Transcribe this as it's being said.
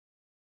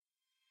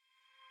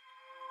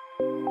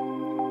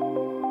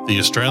the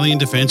Australian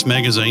Defence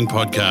Magazine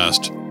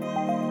podcast.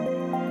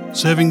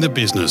 Serving the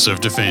business of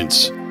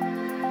defence.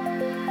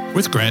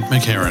 With Grant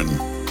McHerron.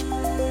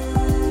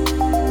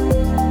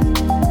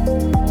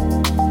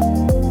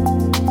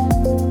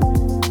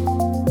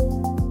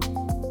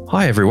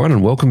 Hi everyone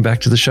and welcome back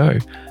to the show.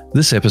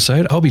 This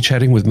episode, I'll be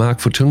chatting with Mark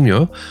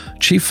Fortunio,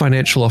 Chief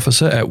Financial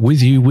Officer at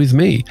With You, With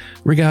Me,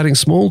 regarding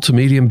small to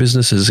medium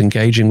businesses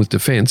engaging with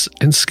defence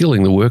and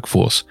skilling the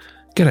workforce.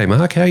 G'day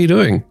Mark, how are you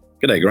doing?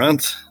 G'day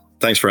Grant.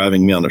 Thanks for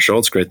having me on the show.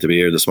 It's great to be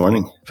here this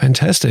morning.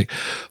 Fantastic.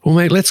 Well,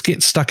 mate, let's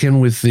get stuck in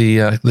with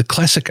the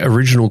classic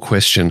original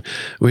question,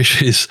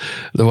 which is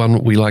the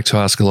one we like to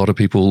ask a lot of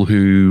people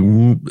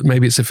who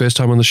maybe it's their first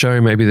time on the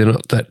show, maybe they're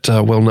not that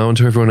well known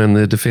to everyone in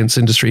the defence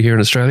industry here in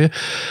Australia.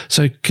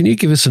 So can you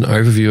give us an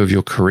overview of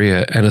your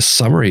career and a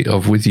summary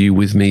of With You,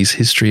 With Me's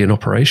history and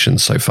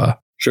operations so far?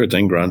 Sure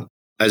thing, Grant.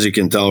 As you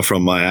can tell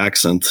from my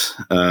accent,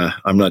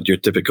 I'm not your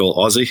typical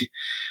Aussie.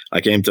 I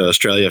came to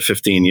Australia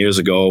 15 years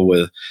ago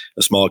with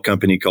a small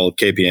company called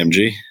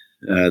KPMG.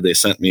 They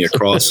sent me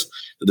across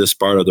to this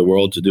part of the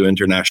world to do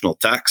international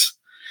tax.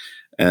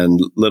 And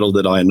little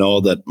did I know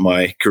that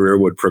my career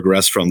would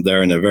progress from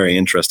there in a very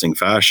interesting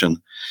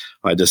fashion.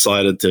 I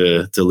decided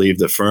to leave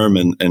the firm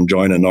and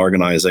join an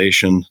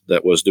organization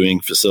that was doing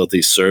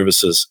facility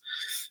services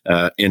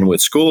in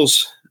with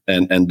schools.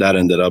 And that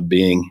ended up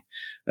being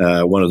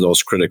one of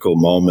those critical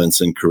moments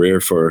in career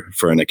for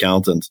an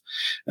accountant.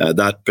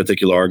 That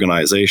particular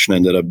organization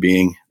ended up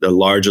being the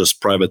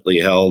largest privately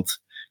held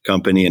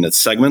company in its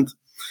segment.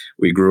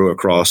 We grew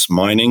across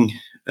mining,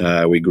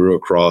 we grew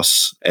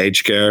across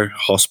aged care,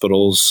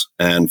 hospitals,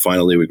 and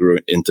finally we grew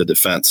into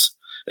defense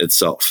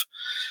itself.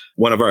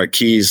 One of our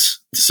keys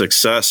to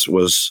success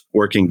was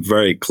working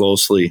very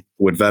closely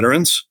with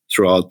veterans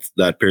throughout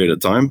that period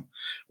of time,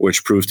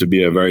 which proved to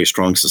be a very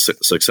strong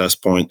success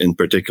point, in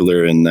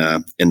particular in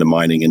the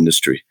mining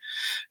industry.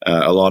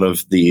 A lot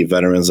of the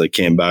veterans that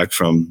came back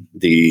from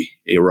the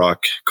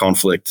Iraq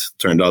conflict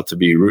turned out to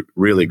be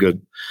really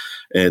good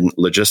in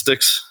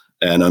logistics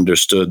and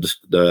understood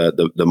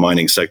the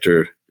mining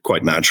sector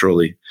quite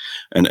naturally,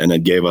 and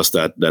it gave us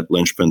that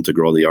linchpin to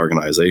grow the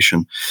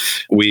organization.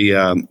 We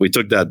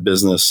took that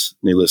business,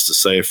 needless to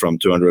say, from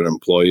 200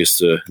 employees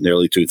to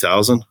nearly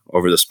 2,000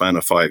 over the span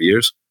of 5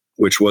 years,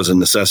 which was a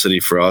necessity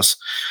for us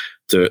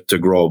to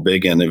grow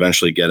big and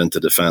eventually get into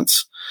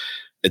defense.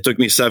 It took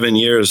me 7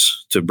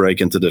 years to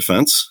break into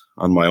defense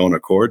on my own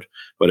accord,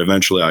 but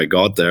eventually I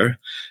got there.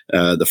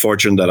 The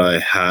fortune that I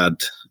had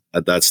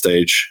at that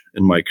stage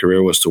in my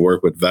career was to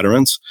work with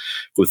veterans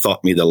who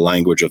taught me the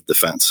language of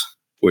defense,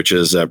 which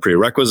is a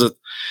prerequisite.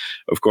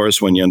 Of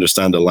course, when you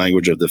understand the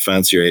language of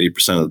defense, you're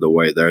 80% of the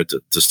way there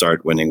to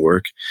start winning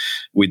work.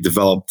 We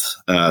developed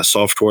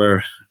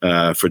software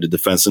for the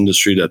defense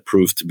industry that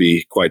proved to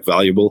be quite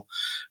valuable,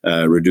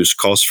 reduced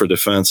costs for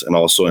defense, and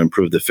also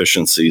improved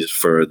efficiencies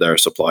for their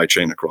supply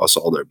chain across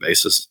all their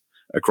bases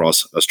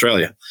across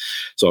Australia.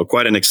 So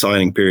quite an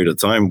exciting period of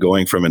time,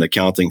 going from an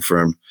accounting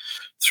firm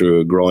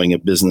through growing a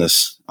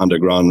business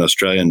underground in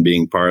Australia and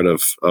being part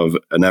of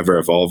an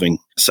ever-evolving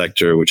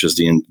sector, which is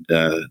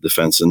the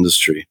defense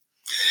industry.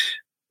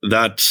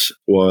 That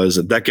was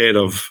a decade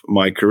of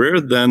my career.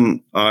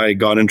 Then I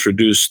got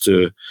introduced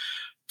to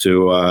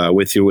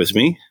With You, With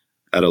Me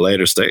at a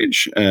later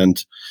stage,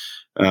 and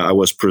I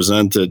was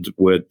presented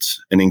with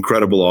an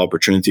incredible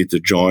opportunity to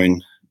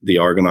join the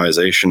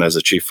organization as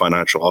a chief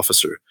financial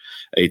officer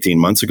 18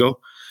 months ago.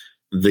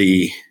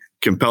 The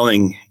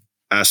compelling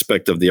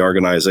aspect of the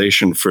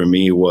organization for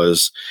me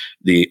was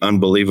the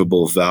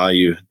unbelievable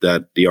value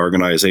that the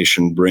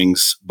organization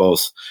brings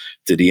both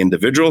to the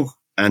individual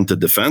and to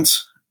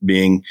defense.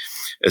 Being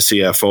a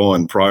CFO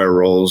in prior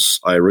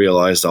roles, I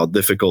realized how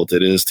difficult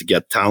it is to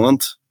get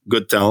talent,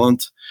 good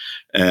talent,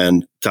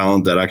 and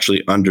talent that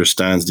actually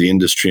understands the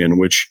industry in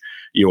which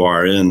you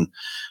are in.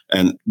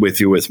 And With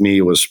You, With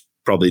Me was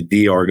probably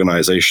the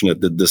organization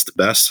that did this the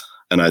best.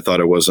 And I thought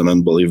it was an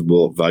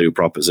unbelievable value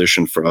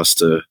proposition for us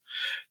to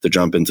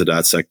jump into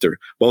that sector,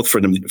 both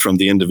from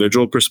the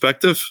individual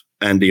perspective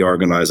and the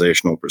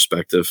organizational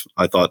perspective.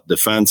 I thought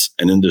defense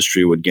and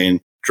industry would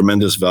gain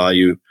tremendous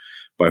value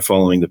by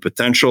following the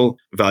potential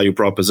value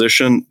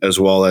proposition, as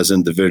well as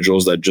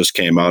individuals that just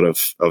came out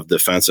of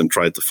defense and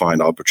tried to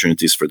find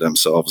opportunities for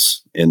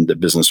themselves in the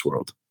business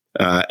world.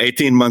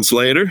 18 months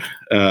later,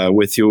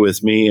 With You,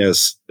 With Me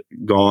has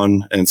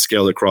gone and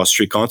scaled across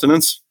 3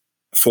 continents.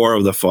 4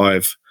 of the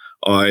 5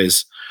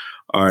 I's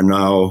are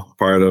now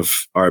part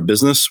of our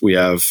business. We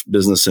have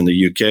business in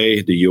the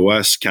UK, the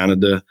US,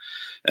 Canada,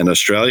 and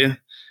Australia.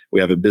 We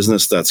have a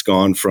business that's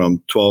gone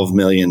from 12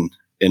 million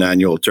in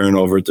annual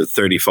turnover to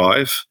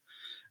 35,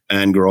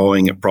 and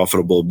growing a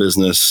profitable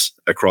business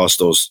across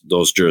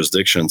those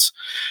jurisdictions,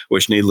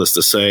 which, needless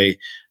to say,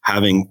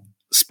 having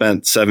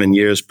spent 7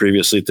 years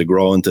previously to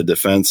grow into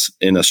defense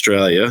in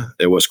Australia,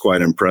 it was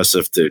quite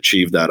impressive to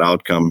achieve that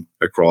outcome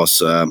across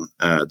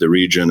the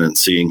region and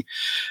seeing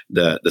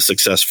the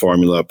success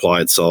formula apply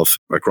itself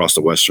across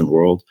the Western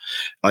world.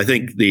 I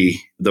think the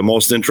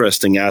most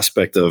interesting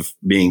aspect of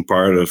being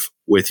part of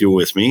With You,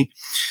 With Me,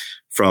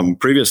 from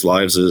previous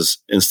lives is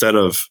instead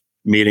of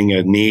meeting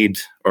a need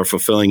or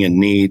fulfilling a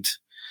need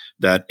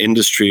that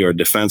industry or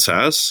defense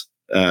has,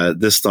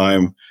 this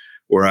time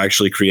we're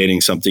actually creating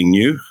something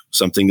new,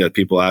 something that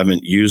people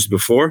haven't used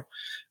before.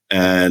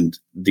 And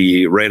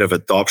the rate of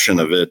adoption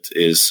of it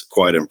is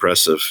quite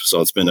impressive. So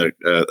it's been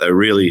a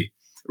really,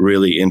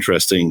 really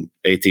interesting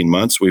 18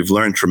 months. We've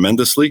learned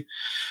tremendously.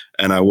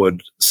 And I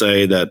would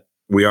say that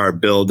we are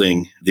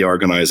building the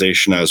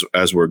organization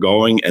as we're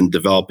going and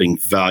developing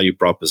value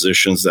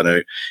propositions that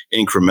are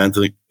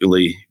incrementally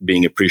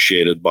being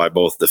appreciated by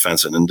both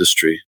defense and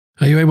industry.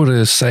 Are you able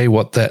to say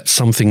what that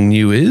something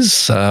new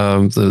is?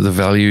 The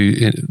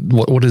value,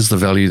 what is the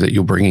value that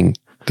you're bringing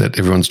that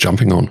everyone's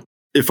jumping on?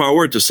 If I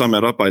were to sum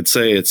it up, I'd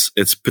say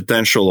it's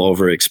potential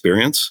over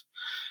experience.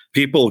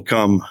 People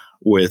come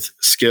with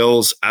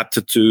skills,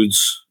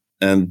 aptitudes,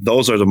 and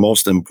those are the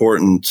most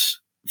important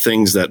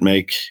things that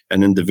make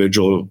an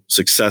individual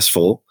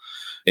successful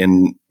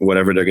in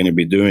whatever they're going to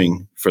be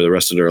doing for the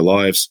rest of their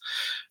lives.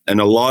 And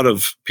a lot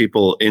of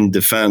people in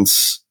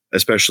defense,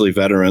 especially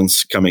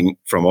veterans coming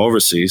from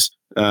overseas,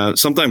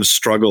 sometimes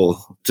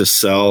struggle to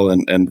sell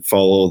and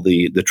follow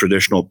the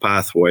traditional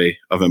pathway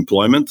of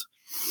employment.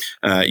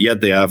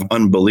 Yet they have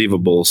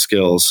unbelievable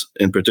skills,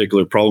 in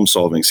particular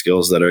problem-solving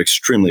skills that are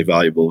extremely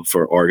valuable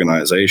for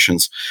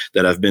organizations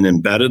that have been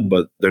embedded,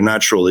 but they're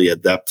naturally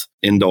adept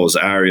in those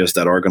areas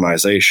that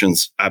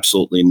organizations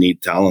absolutely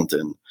need talent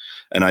in.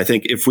 And I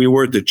think if we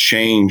were to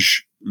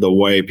change the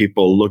way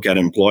people look at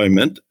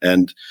employment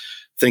and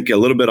think a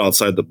little bit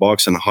outside the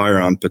box and hire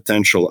on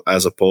potential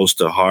as opposed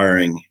to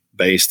hiring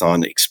based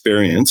on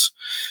experience,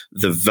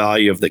 the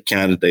value of the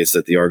candidates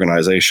that the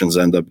organizations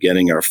end up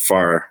getting are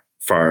far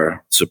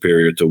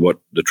superior to what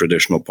the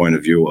traditional point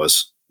of view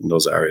was in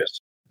those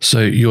areas. So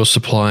you're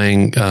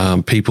supplying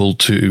people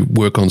to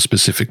work on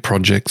specific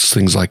projects,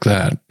 things like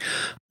that.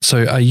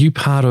 So are you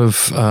part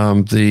of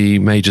the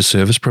major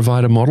service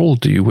provider model?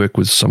 Do you work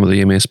with some of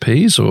the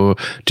MSPs or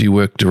do you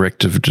work direct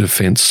to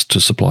defense to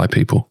supply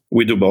people?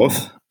 We do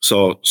both.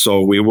 So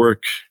we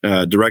work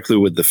directly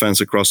with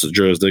defense across the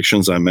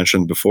jurisdictions I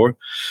mentioned before,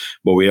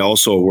 but we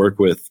also work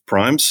with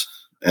primes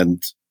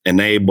and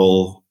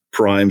enable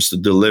primes to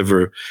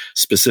deliver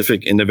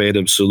specific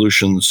innovative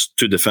solutions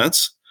to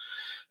defense.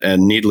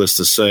 And needless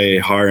to say,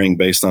 hiring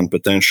based on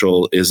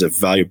potential is a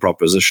value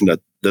proposition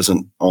that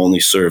doesn't only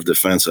serve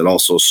defense, it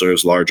also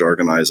serves large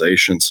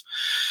organizations.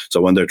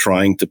 So when they're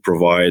trying to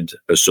provide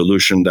a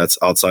solution that's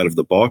outside of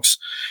the box,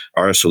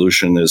 our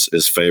solution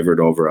is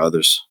favored over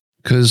others.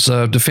 Because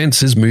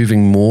defense is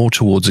moving more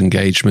towards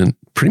engagement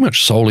pretty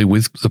much solely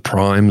with the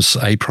primes,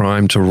 a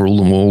prime to rule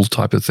them all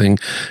type of thing,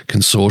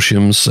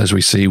 consortiums, as we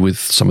see with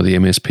some of the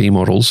MSP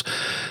models.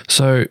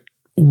 So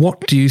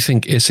what do you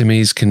think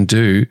SMEs can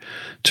do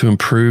to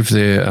improve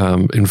their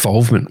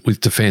involvement with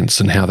defense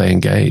and how they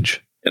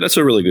engage? Yeah, that's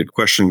a really good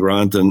question,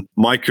 Grant. And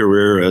my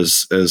career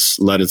has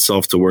led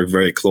itself to work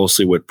very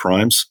closely with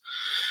primes.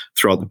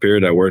 Throughout the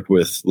period, I worked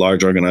with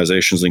large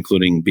organizations,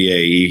 including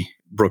BAE,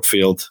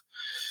 Brookfield,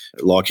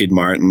 Lockheed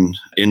Martin,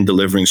 in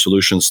delivering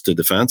solutions to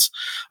defense.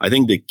 I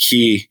think the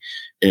key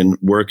in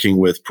working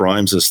with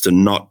primes is to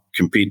not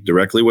compete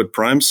directly with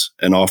primes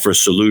and offer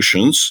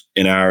solutions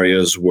in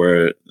areas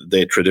where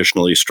they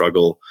traditionally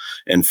struggle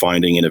in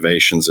finding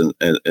innovations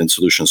and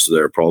solutions to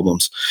their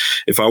problems.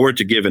 If I were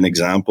to give an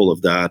example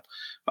of that,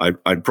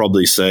 I'd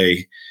probably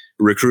say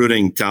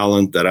recruiting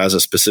talent that has a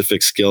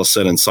specific skill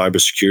set in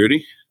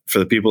cybersecurity. For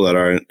the people that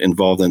are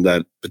involved in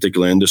that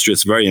particular industry,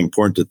 it's very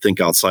important to think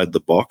outside the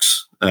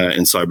box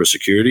in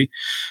cybersecurity.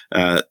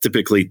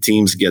 Typically,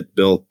 teams get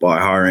built by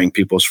hiring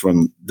people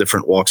from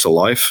different walks of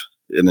life,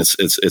 and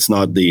it's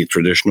not the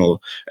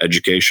traditional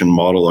education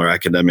model or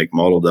academic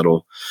model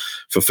that'll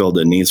fulfill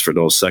the needs for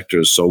those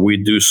sectors. So we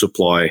do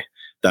supply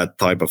that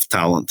type of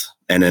talent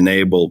and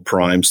enable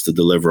primes to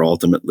deliver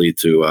ultimately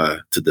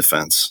to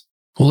defense.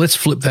 Well, let's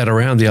flip that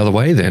around the other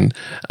way then.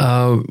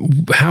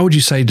 How would you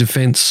say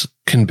defense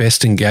can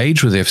best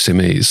engage with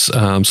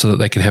SMEs so that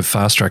they can have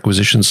faster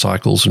acquisition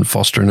cycles and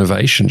foster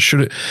innovation?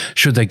 Should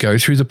they go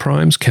through the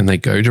primes? Can they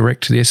go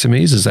direct to the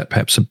SMEs? Is that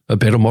perhaps a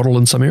better model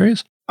in some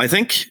areas? I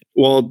think,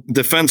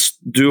 defense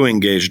do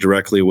engage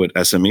directly with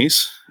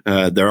SMEs.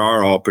 There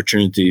are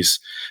opportunities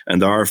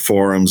and there are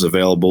forums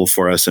available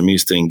for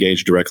SMEs to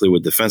engage directly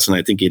with defense. And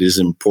I think it is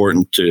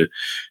important to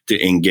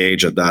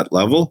engage at that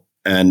level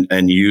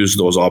and use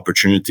those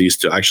opportunities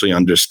to actually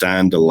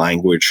understand the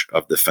language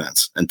of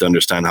defense and to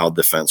understand how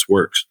defense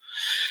works.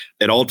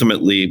 It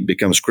ultimately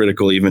becomes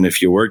critical, even if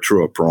you work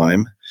through a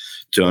prime,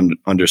 to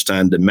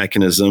understand the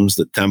mechanisms,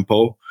 the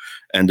tempo,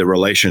 and the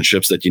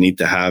relationships that you need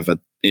to have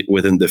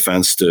within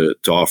defense to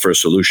offer a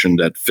solution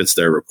that fits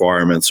their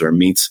requirements or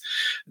meets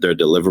their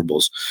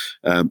deliverables.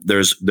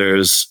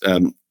 There's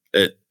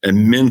a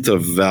mint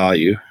of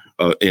value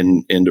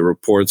in the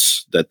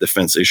reports that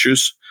defense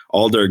issues.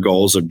 All their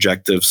goals,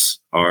 objectives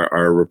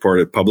are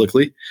reported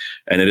publicly,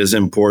 and it is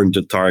important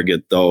to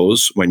target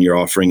those when you're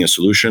offering a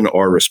solution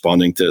or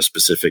responding to a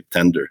specific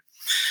tender.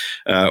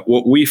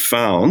 What we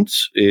found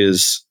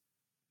is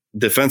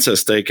defense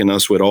has taken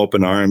us with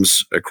open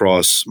arms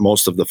across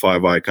most of the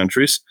Five Eyes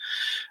countries.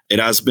 It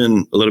has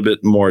been a little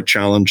bit more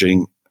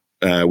challenging,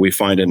 we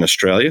find, in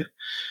Australia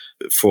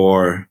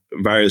for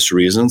various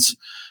reasons.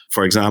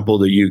 For example,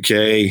 the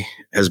UK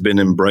has been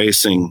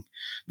embracing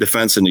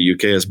defense in the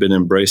UK has been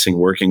embracing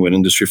working with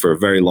industry for a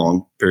very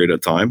long period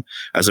of time.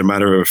 As a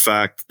matter of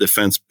fact,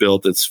 defense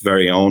built its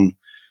very own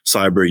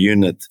cyber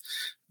unit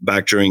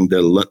back during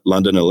the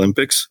London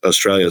Olympics.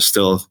 Australia is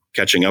still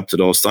catching up to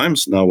those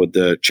times. Now with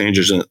the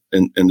changes in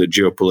the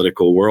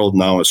geopolitical world,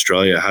 now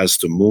Australia has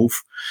to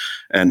move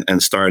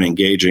and start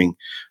engaging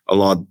a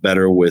lot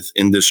better with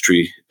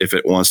industry if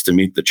it wants to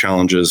meet the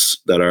challenges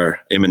that are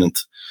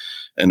imminent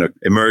and are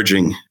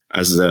emerging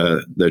as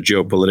the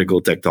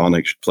geopolitical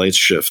tectonic plates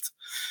shift.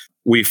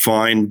 We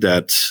find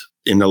that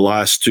in the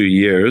last 2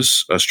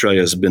 years,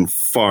 Australia has been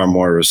far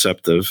more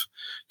receptive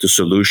to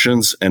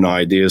solutions and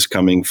ideas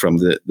coming from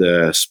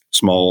the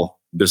small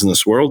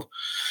business world.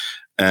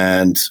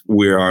 And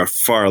we are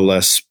far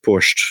less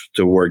pushed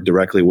to work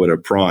directly with a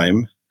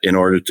prime in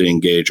order to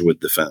engage with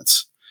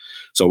defense.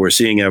 So we're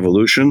seeing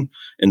evolution.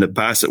 In the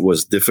past, it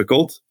was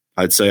difficult.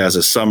 I'd say as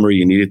a summary,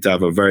 you needed to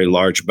have a very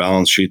large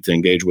balance sheet to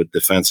engage with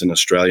defense in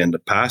Australia in the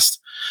past.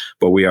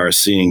 But we are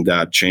seeing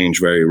that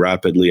change very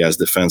rapidly as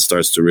defense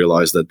starts to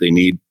realize that they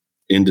need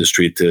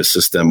industry to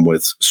assist them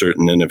with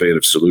certain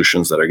innovative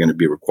solutions that are going to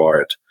be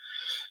required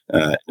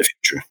in the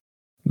future.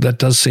 That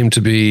does seem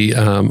to be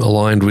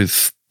aligned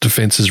with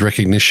defence's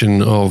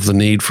recognition of the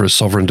need for a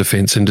sovereign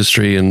defense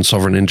industry and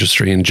sovereign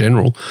industry in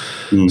general.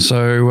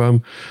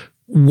 So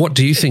what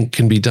do you think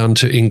can be done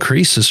to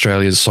increase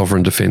Australia's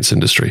sovereign defense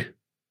industry?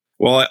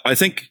 Well, I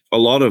think a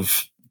lot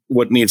of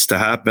what needs to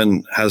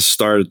happen has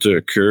started to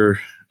occur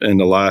in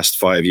the last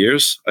 5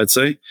 years, I'd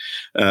say.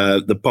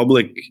 The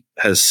public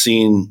has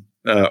seen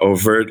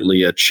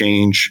overtly a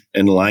change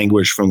in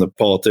language from the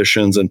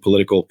politicians and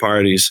political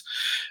parties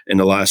in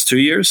the last 2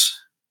 years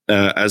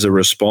as a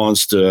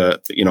response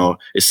to,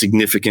 a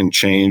significant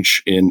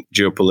change in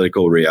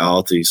geopolitical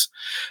realities.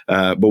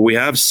 But we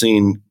have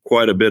seen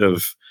quite a bit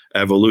of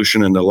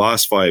evolution in the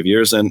last 5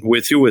 years. And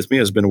With Me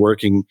has been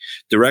working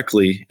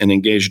directly and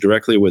engaged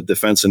directly with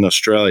defense in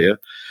Australia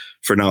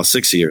for now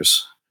 6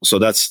 years. So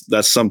that's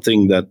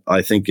something that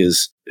I think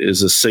is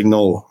a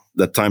signal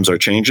that times are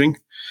changing.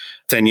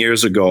 10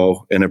 years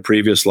ago, in a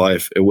previous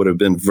life, it would have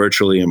been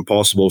virtually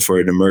impossible for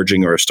an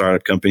emerging or a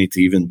startup company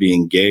to even be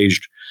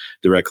engaged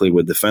directly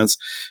with defense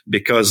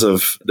because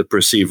of the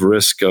perceived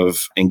risk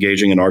of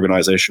engaging an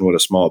organization with a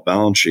small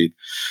balance sheet.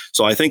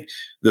 So I think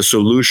the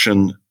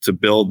solution to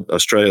build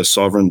Australia's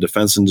sovereign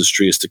defense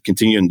industry is to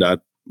continue in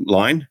that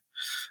line,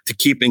 to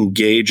keep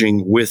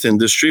engaging with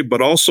industry,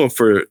 but also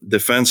for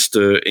defense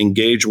to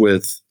engage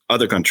with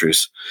other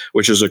countries,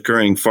 which is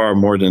occurring far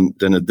more than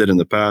it did in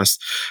the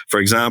past. For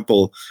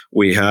example,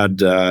 we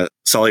had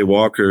Sally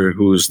Walker,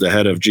 who's the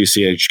head of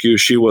GCHQ.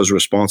 She was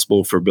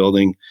responsible for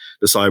building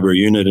the cyber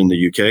unit in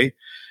the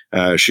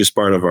UK. She's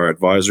part of our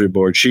advisory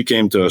board. She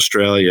came to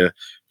Australia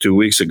 2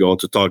 weeks ago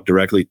to talk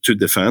directly to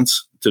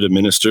defense, to the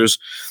ministers,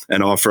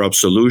 and offer up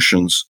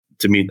solutions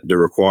to meet the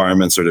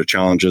requirements or the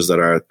challenges that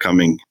are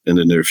coming in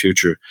the near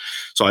future.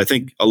 So I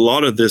think a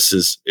lot of this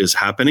is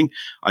happening.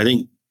 I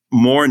think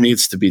more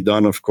needs to be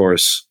done, of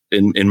course,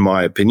 in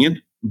my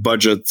opinion.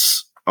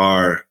 Budgets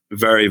are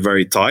very,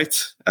 very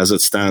tight as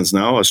it stands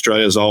now.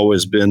 Australia has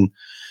always been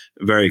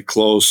very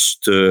close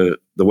to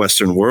the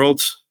Western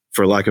world,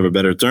 for lack of a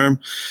better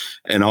term,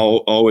 and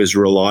always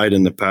relied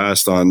in the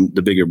past on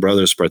the bigger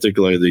brothers,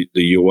 particularly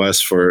the US,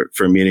 for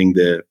meeting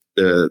the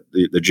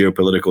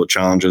geopolitical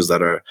challenges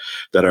that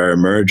are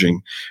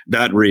emerging.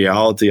 That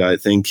reality, I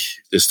think,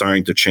 is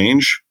starting to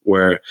change,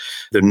 where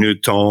the new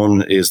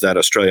tone is that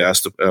Australia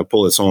has to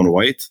pull its own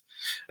weight,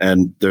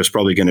 and there's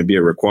probably going to be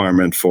a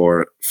requirement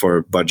for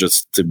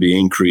budgets to be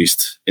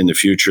increased in the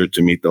future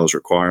to meet those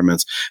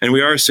requirements. And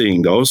we are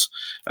seeing those.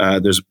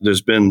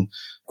 There's been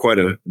quite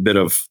a bit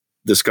of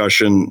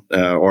discussion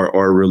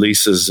or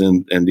releases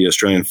in the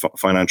Australian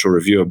Financial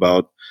Review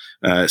about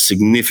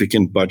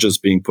significant budgets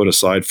being put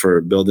aside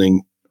for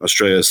building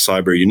Australia's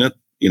cyber unit.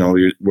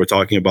 We're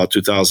talking about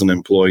 2,000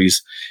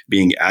 employees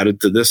being added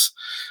to this.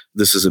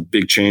 This is a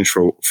big change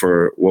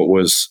for what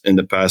was in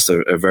the past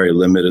a very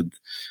limited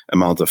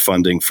amount of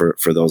funding for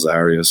those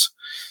areas.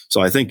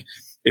 So I think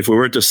if we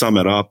were to sum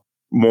it up,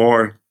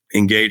 more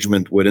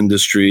engagement with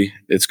industry,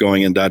 it's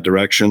going in that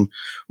direction.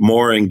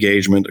 More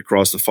engagement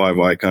across the Five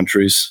Eyes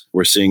countries.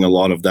 We're seeing a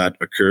lot of that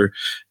occur,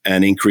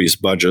 and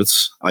increased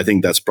budgets. I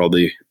think that's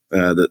probably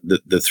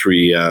the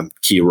three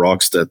key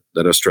rocks that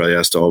Australia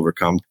has to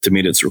overcome to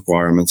meet its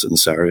requirements in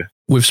this area.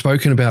 We've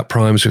spoken about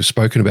primes, we've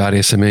spoken about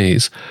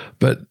SMEs,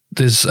 but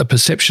there's a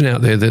perception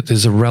out there that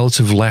there's a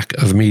relative lack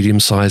of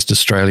medium-sized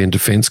Australian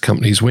defence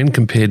companies when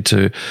compared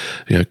to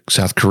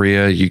South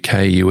Korea,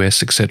 UK,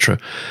 US, etc.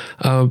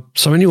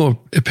 So in your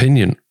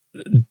opinion,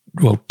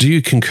 do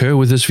you concur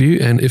with this view?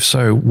 And if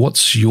so,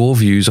 what's your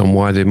views on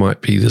why there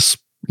might be this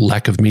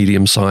lack of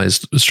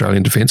medium-sized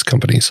Australian defence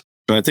companies?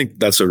 I think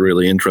that's a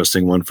really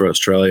interesting one for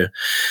Australia.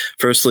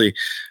 Firstly,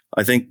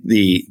 I think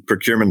the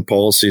procurement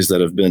policies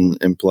that have been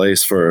in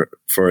place for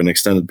an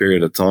extended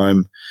period of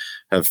time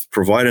have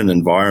provided an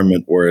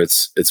environment where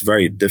it's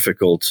very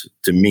difficult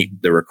to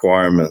meet the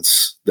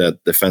requirements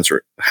that defense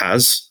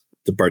has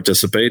to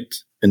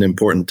participate in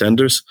important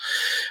tenders.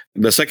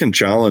 The second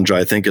challenge,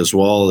 I think, as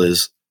well,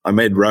 is I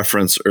made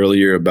reference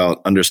earlier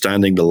about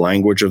understanding the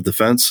language of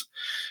defense.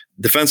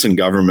 Defense and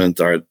government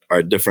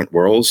are different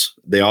worlds.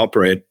 They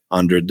operate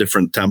under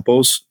different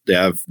tempos. They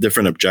have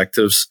different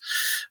objectives.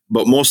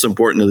 But most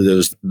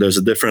importantly, there's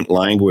a different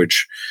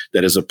language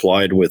that is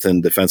applied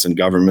within defense and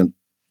government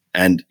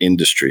and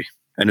industry.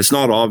 And it's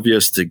not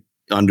obvious to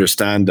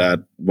understand that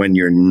when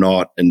you're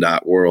not in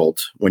that world.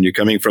 When you're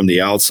coming from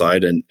the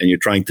outside and you're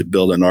trying to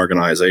build an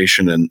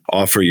organization and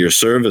offer your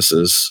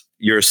services,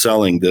 you're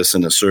selling this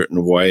in a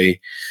certain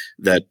way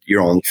that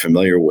you're only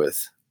familiar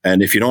with.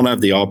 And if you don't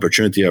have the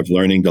opportunity of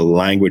learning the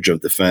language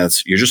of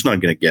defense, you're just not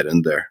going to get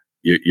in there.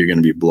 You're going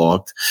to be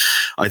blocked.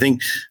 I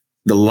think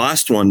the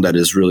last one that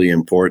is really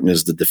important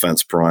is the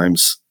defense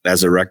primes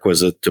as a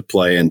requisite to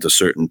play into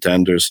certain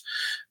tenders.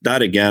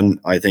 That, again,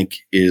 I think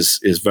is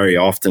very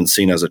often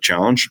seen as a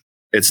challenge.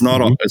 It's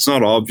not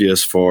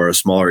obvious for a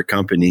smaller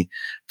company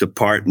to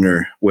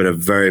partner with a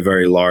very,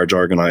 very large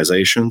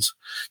organizations.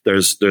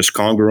 There's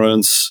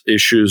congruence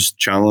issues,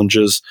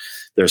 challenges.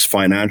 There's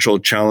financial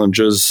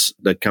challenges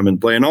that come in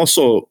play, and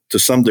also, to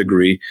some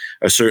degree,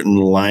 a certain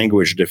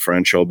language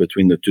differential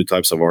between the two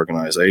types of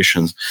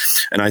organizations.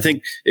 And I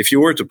think if you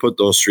were to put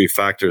those three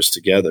factors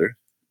together,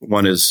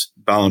 one is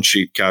balance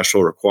sheet, cash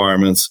flow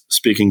requirements,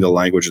 speaking the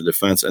language of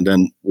defense, and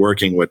then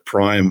working with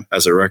prime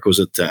as a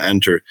requisite to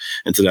enter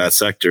into that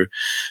sector,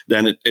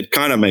 then it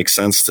kind of makes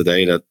sense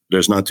today that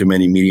there's not too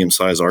many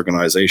medium-sized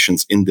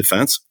organizations in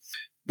defense.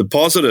 The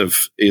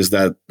positive is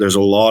that there's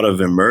a lot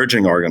of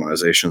emerging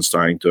organizations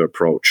starting to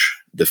approach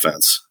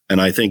defense. And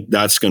I think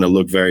that's going to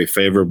look very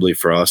favorably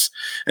for us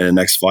in the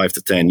next 5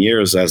 to 10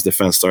 years as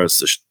defense starts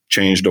to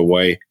change the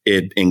way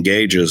it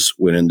engages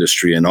with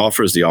industry and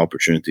offers the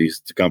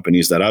opportunities to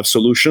companies that have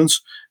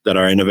solutions that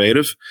are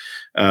innovative,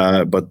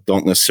 but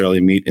don't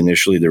necessarily meet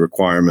initially the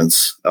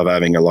requirements of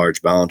having a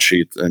large balance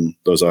sheet. And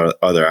those are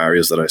other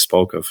areas that I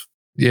spoke of.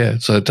 Yeah.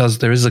 So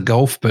there is a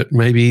gulf, but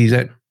maybe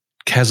that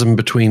chasm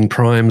between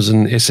primes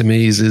and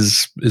SMEs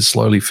is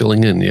slowly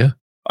filling in, yeah?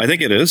 I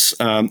think it is.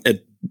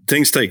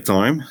 Things take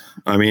time.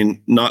 I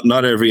mean,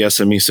 not every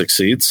SME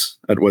succeeds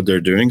at what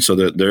they're doing. So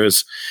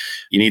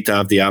you need to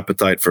have the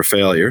appetite for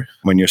failure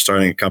when you're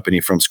starting a company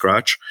from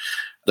scratch.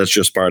 That's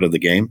just part of the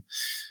game.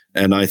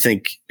 And I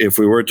think if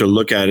we were to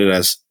look at it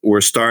as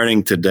we're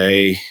starting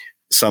today,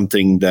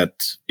 something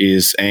that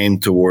is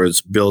aimed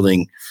towards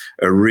building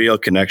a real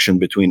connection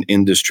between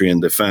industry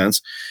and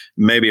defense,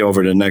 maybe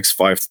over the next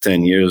 5 to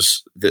 10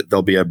 years,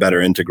 there'll be a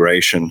better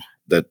integration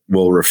that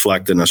will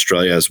reflect in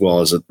Australia as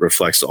well as it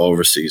reflects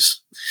overseas.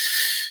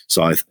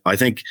 So I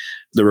think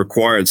the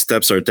required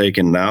steps are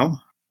taken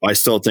now. I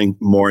still think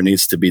more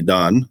needs to be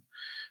done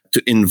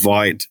to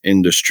invite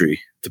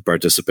industry to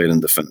participate in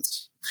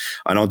defense.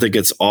 I don't think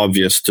it's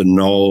obvious to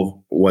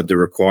know what the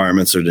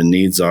requirements or the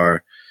needs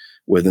are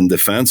within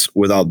defense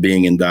without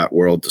being in that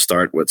world to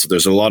start with. So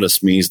there's a lot of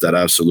SMEs that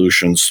have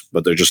solutions,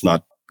 but they're just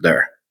not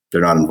there.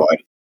 They're not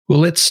invited. Well,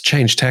 let's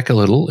change tack a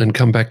little and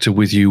come back to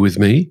with you, with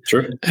me.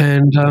 Sure.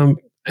 And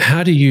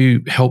how do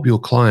you help your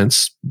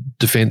clients,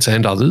 defense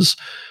and others,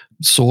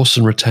 source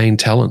and retain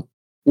talent?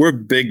 We're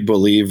big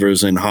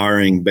believers in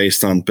hiring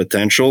based on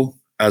potential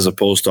as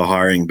opposed to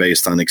hiring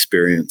based on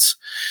experience.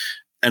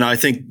 And I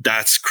think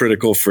that's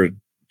critical for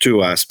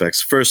two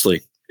aspects.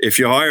 Firstly, if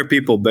you hire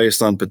people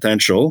based on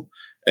potential,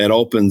 it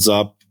opens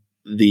up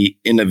the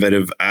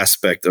innovative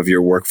aspect of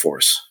your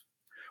workforce,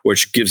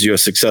 which gives you a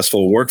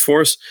successful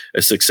workforce.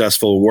 A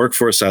successful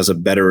workforce has a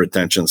better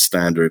retention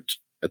standard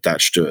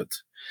attached to it.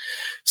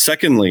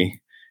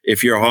 Secondly,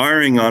 if you're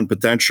hiring on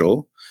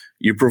potential,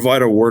 you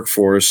provide a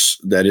workforce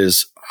that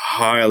is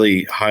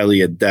highly,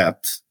 highly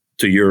adept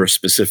to your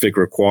specific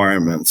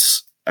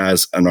requirements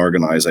as an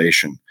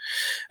organization.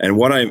 And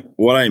what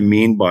I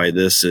mean by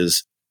this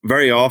is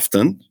very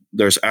often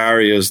there's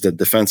areas that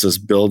defense is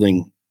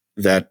building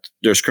that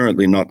there's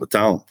currently not the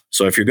talent.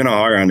 So if you're going to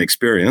hire on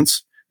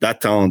experience,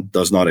 that talent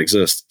does not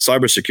exist.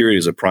 Cybersecurity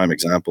is a prime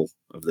example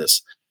of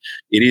this.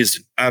 It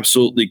is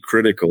absolutely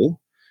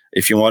critical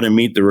if you want to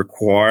meet the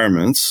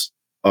requirements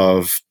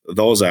of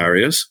those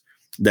areas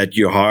that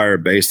you hire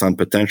based on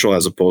potential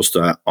as opposed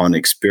to on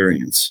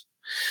experience.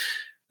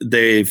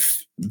 They've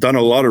done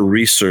a lot of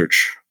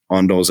research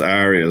on those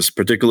areas,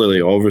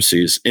 particularly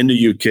overseas. In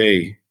the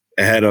UK,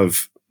 ahead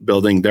of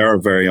building their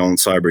very own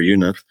cyber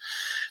unit,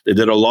 they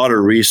did a lot of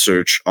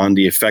research on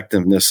the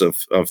effectiveness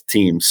of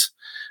teams.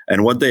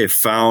 And what they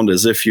found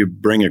is if you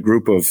bring a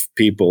group of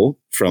people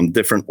from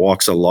different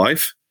walks of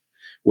life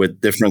with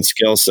different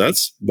skill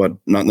sets, but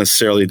not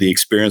necessarily the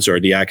experience or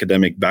the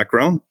academic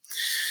background,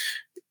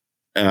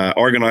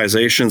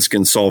 organizations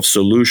can solve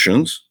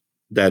solutions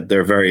that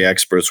their very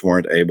experts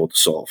weren't able to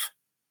solve.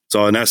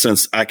 So in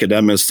essence,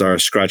 academics are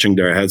scratching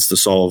their heads to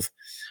solve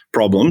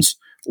problems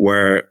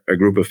where a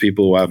group of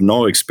people who have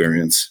no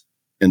experience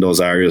in those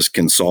areas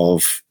can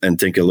solve and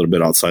think a little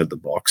bit outside the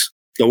box.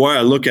 The way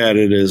I look at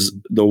it is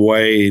the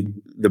way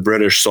the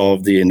British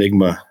solved the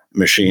Enigma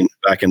machine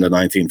back in the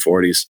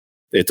 1940s.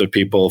 They took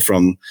people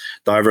from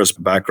diverse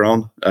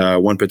background.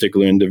 One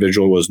particular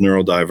individual was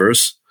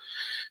neurodiverse.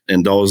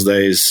 In those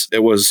days,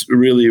 it was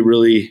really,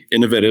 really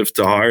innovative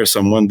to hire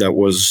someone that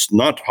was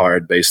not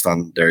hired based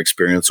on their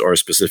experience or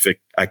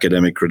specific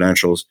academic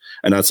credentials.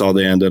 And that's how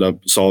they ended up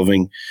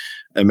solving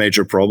a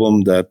major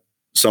problem that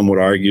some would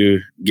argue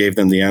gave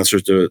them the answer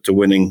to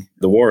winning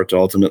the war, to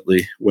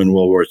ultimately win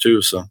World War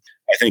II. So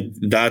I think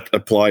that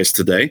applies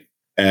today.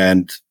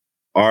 And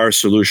our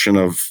solution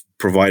of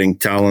providing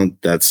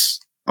talent that's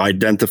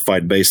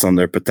identified based on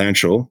their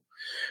potential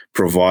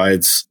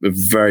provides a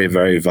very,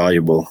 very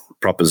valuable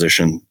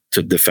proposition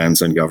to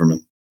defense and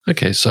government.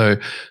 Okay, so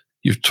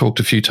you've talked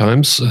a few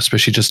times,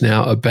 especially just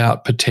now,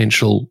 about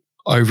potential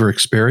over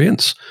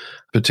experience,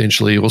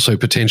 potentially also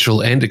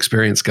potential and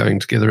experience going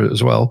together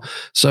as well.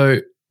 So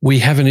we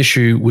have an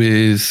issue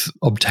with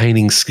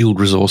obtaining skilled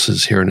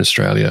resources here in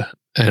Australia.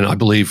 And I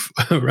believe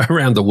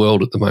around the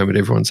world at the moment,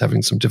 everyone's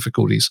having some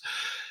difficulties.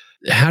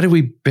 How do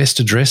we best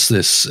address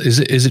this? Is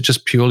it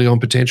just purely on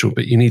potential,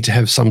 but you need to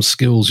have some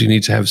skills, you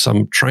need to have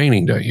some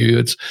training, don't you?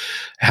 It's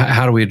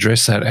how do we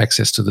address that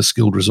access to the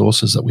skilled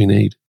resources that we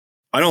need?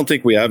 I don't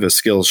think we have a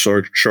skills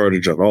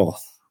shortage at all.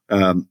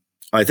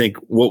 I think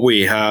what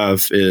we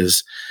have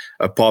is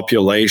a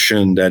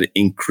population that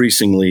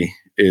increasingly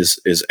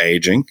is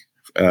aging,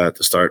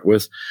 to start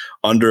with.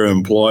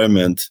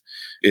 Underemployment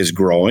is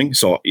growing.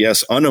 So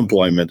yes,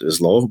 unemployment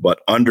is low, but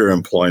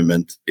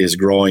underemployment is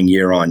growing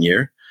year on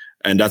year.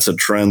 And that's a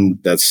trend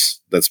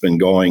that's been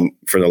going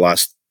for the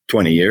last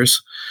 20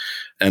 years.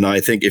 And I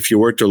think if you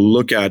were to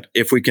look at,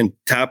 if we can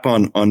tap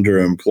on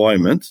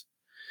underemployment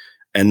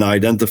and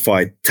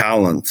identify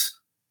talent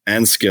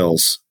and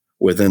skills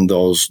within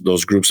those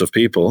groups of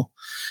people,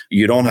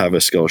 you don't have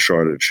a skill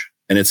shortage.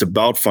 And it's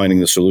about finding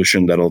the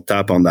solution that'll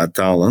tap on that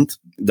talent,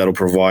 that'll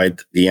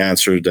provide the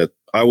answer that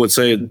I would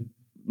say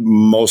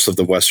most of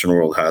the Western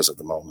world has at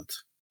the moment.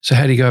 So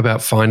how do you go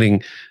about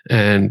finding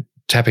and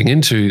tapping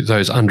into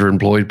those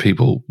underemployed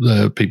people,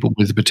 the people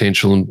with the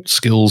potential and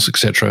skills,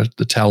 etc.,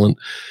 the talent,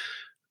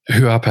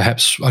 who are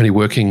perhaps only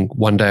working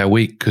 1 day a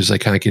week because they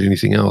can't get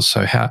anything else?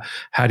 So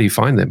how do you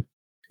find them?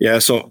 Yeah,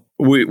 so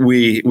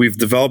we've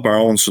developed our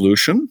own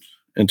solution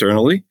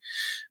internally.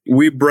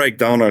 We break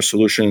down our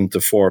solution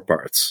into 4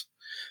 parts.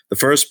 The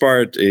first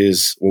part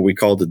is what we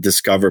call the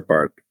discover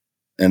part,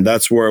 and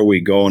that's where we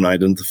go and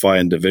identify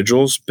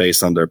individuals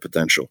based on their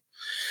potential.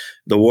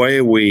 The way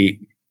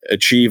we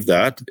achieve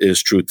that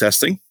is through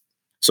testing.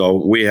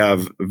 So we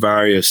have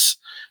various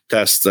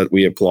tests that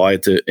we apply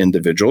to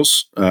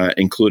individuals,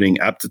 including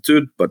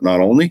aptitude, but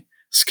not only,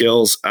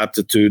 skills,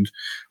 aptitude,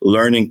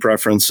 learning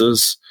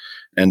preferences,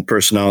 and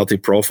personality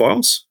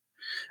profiles.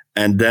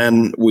 And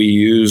then we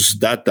use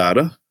that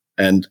data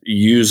and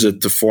use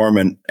it to form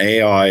an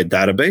AI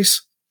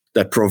database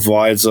that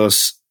provides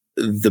us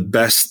the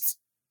best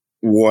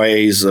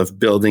ways of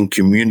building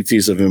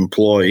communities of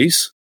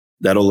employees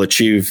that'll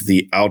achieve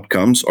the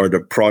outcomes or the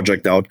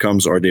project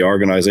outcomes or the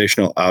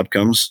organizational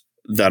outcomes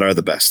that are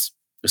the best,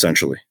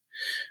 essentially.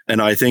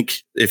 And I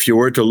think if you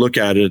were to look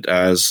at it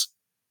as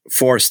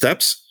 4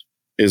 steps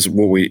is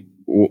what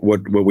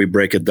we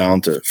break it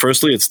down to.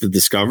 Firstly, it's the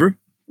discover,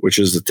 which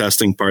is the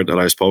testing part that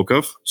I spoke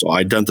of. So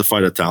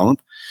identify the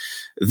talent.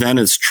 Then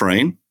it's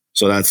train.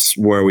 So that's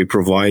where we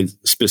provide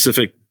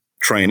specific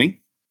training.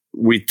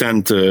 We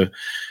tend to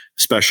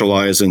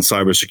specialize in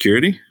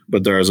cybersecurity,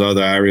 but there's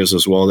other areas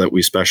as well that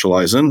we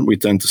specialize in. We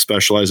tend to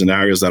specialize in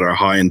areas that are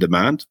high in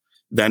demand.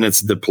 Then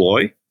it's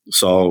deploy.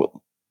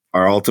 So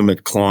our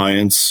ultimate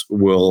clients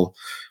will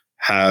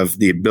have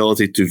the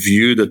ability to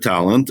view the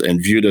talent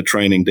and view the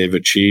training they've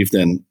achieved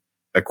and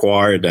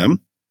acquire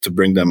them to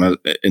bring them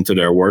into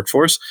their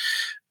workforce.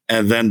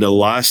 And then the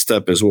last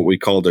step is what we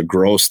call the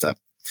grow step,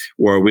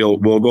 where we'll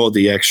go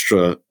the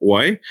extra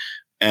way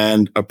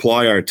and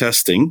apply our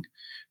testing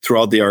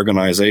throughout the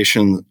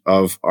organization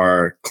of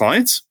our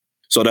clients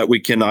so that we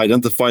can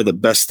identify the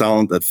best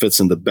talent that fits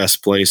in the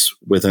best place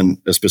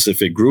within a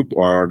specific group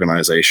or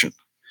organization.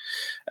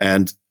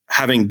 And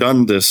having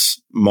done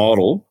this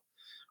model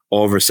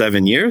over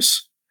 7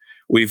 years,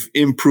 we've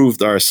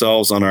improved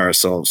ourselves on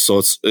ourselves.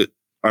 So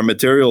our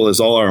material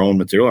is all our own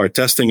material. Our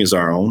testing is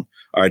our own.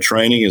 Our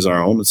training is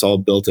our own. It's all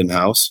built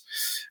in-house.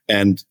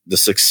 And the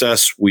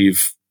success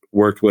we've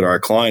worked with our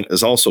client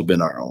has also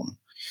been our own.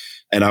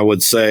 And I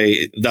would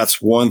say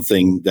that's one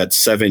thing that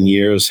 7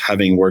 years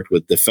having worked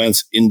with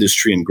defense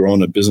industry and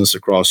grown a business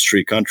across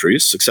 3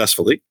 countries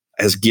successfully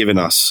has given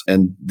us.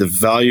 And the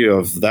value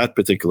of that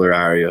particular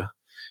area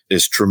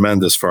is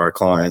tremendous for our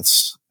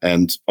clients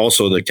and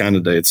also the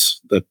candidates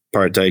that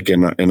partake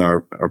in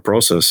our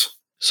process.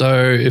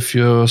 So if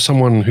you're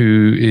someone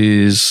who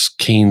is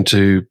keen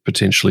to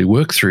potentially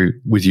work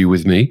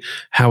with me,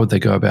 how would they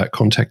go about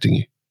contacting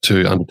you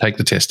to undertake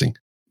the testing?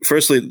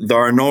 Firstly, there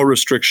are no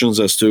restrictions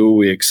as to who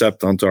we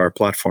accept onto our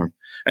platform.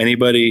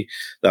 Anybody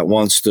that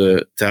wants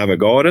to have a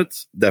go at it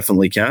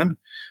definitely can.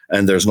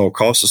 And there's no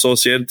cost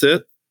associated to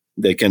it.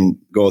 they can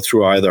go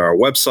through either our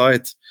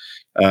website.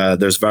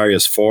 There's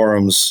various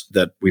forums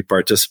that we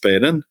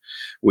participate in.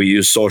 We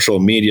use social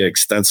media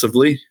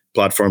extensively,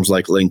 platforms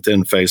like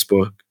LinkedIn,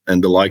 Facebook,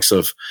 and the likes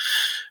of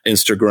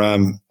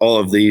Instagram. All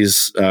of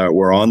these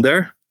we're on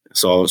there.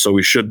 So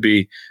we should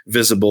be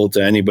visible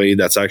to anybody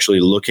that's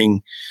actually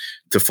looking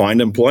to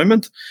find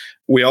employment.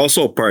 We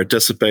also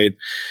participate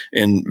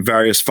in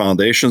various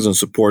foundations and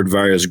support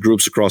various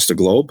groups across the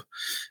globe,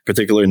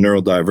 particularly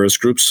neurodiverse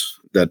groups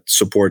that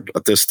support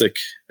autistic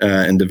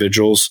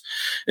individuals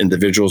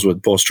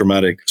with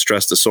post-traumatic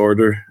stress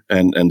disorder,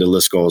 and the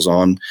list goes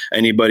on.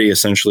 Anybody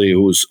essentially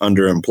who's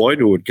underemployed,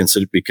 who would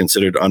be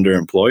considered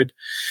underemployed,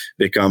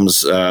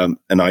 becomes an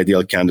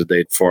ideal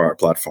candidate for our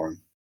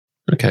platform.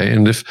 Okay,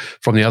 and if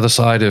from the other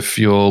side, if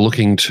you're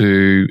looking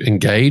to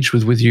engage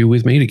with you,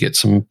 with me to get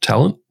some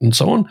talent and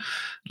so on,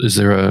 is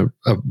there a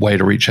way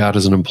to reach out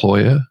as an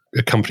employer,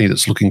 a company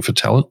that's looking for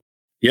talent?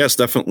 Yes,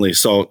 definitely.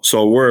 So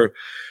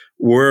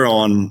we're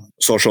on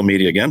social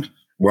media again.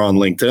 We're on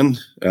LinkedIn,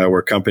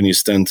 where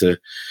companies tend to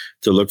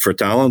look for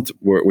talent.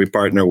 We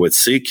partner with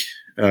Seek,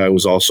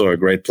 who's also a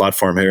great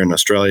platform here in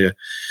Australia,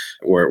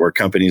 where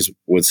companies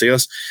would see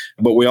us.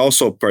 But we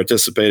also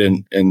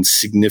participate in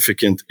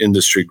significant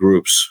industry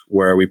groups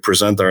where we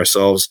present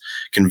ourselves,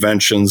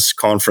 conventions,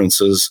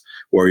 conferences,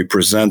 where we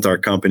present our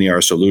company,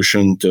 our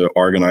solution to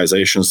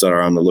organizations that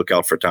are on the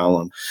lookout for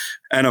talent.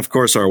 And of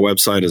course, our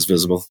website is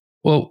visible.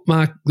 Well,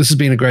 Mark, this has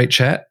been a great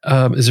chat.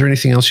 Is there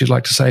anything else you'd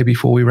like to say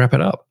before we wrap it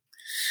up?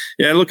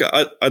 Yeah, look,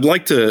 I'd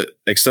like to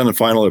extend a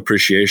final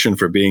appreciation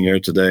for being here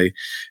today.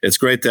 It's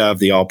great to have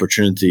the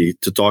opportunity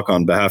to talk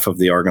on behalf of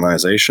the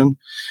organization.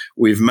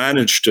 We've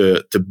managed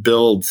to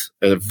build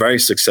a very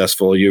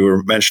successful, you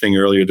were mentioning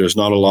earlier, there's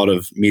not a lot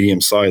of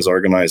medium-sized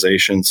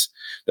organizations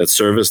that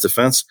service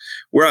defense.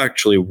 We're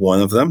actually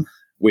one of them.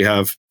 We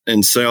have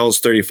in sales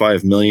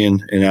 35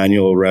 million in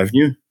annual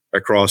revenue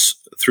across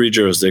 3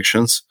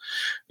 jurisdictions.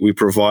 We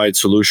provide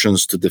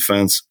solutions to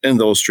defense in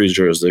those 3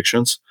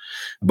 jurisdictions,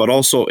 but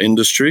also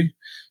industry.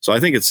 So I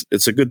think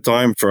it's a good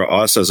time for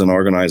us as an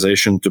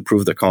organization to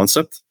prove the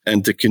concept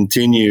and to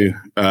continue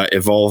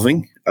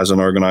evolving as an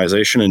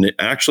organization and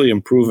actually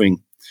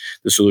improving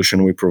the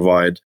solution we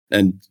provide.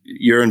 And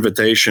your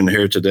invitation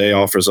here today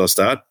offers us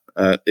that.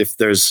 If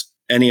there's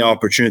any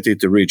opportunity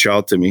to reach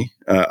out to me,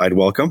 I'd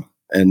welcome.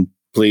 And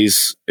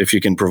please, if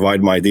you can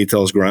provide my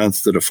details, Grant,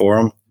 to the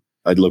forum,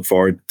 I'd look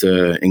forward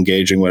to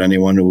engaging with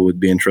anyone who would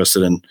be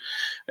interested in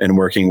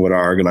working with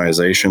our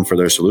organization for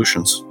their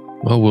solutions.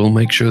 Well, we'll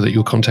make sure that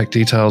your contact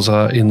details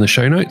are in the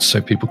show notes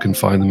so people can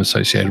find them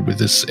associated with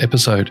this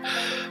episode.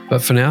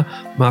 But for now,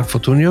 Mark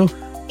Fortunio,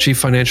 Chief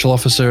Financial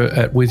Officer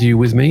at With You,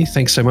 With Me,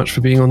 thanks so much for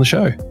being on the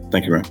show.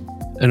 Thank you, Grant.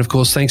 And of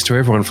course, thanks to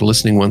everyone for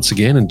listening once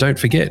again. And don't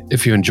forget,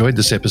 if you enjoyed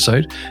this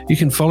episode, you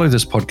can follow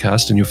this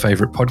podcast in your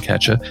favorite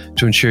podcatcher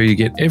to ensure you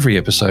get every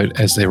episode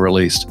as they're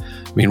released.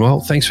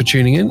 Meanwhile, thanks for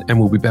tuning in, and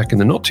we'll be back in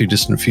the not too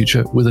distant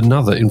future with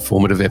another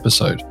informative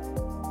episode.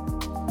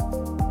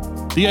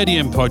 The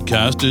ADM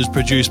podcast is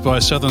produced by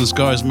Southern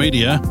Skies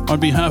Media on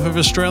behalf of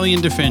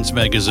Australian Defence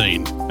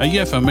Magazine, a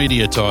YEFA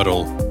media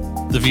title.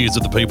 The views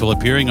of the people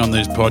appearing on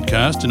this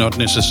podcast do not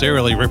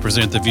necessarily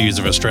represent the views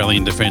of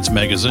Australian Defence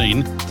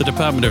Magazine, the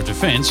Department of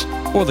Defence,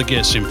 or the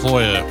guest's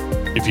employer.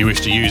 If you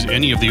wish to use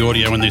any of the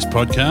audio in this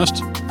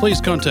podcast, please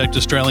contact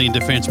Australian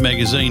Defence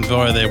Magazine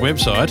via their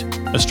website,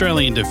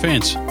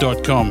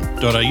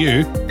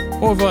 australiandefence.com.au,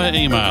 or via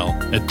email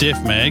at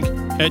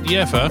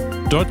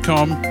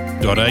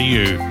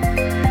defmag@yefa.com.au.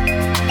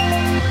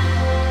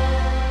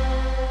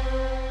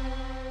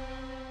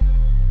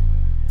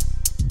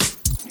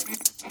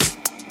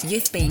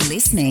 You've been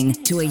listening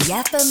to a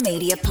YAPA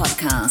Media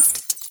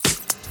podcast.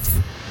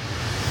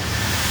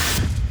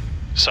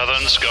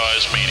 Southern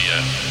Skies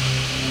Media.